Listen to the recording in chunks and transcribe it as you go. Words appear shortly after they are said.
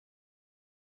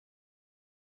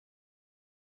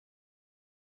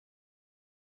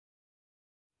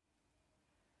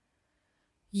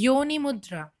Yoni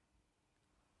Mudra.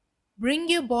 Bring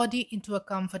your body into a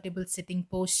comfortable sitting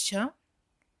posture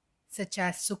such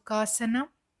as Sukhasana,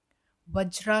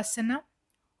 Vajrasana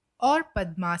or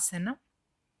Padmasana.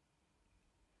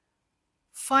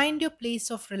 Find your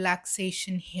place of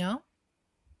relaxation here.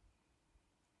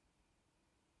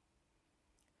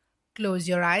 Close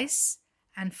your eyes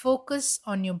and focus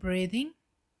on your breathing.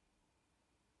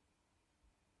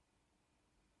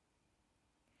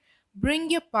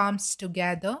 Bring your palms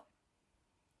together.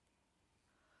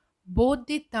 Both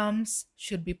the thumbs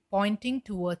should be pointing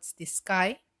towards the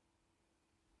sky.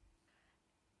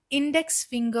 Index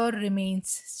finger remains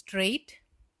straight.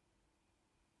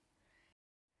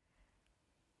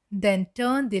 Then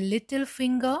turn the little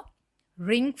finger,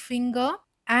 ring finger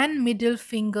and middle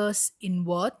fingers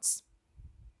inwards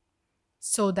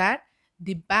so that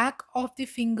the back of the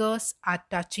fingers are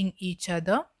touching each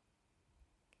other.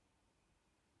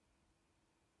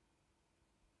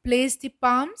 Place the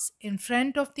palms in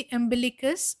front of the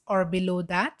umbilicus or below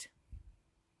that.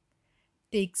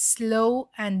 Take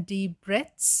slow and deep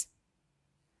breaths.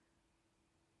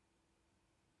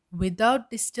 Without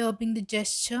disturbing the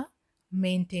gesture,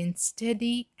 maintain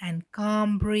steady and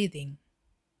calm breathing.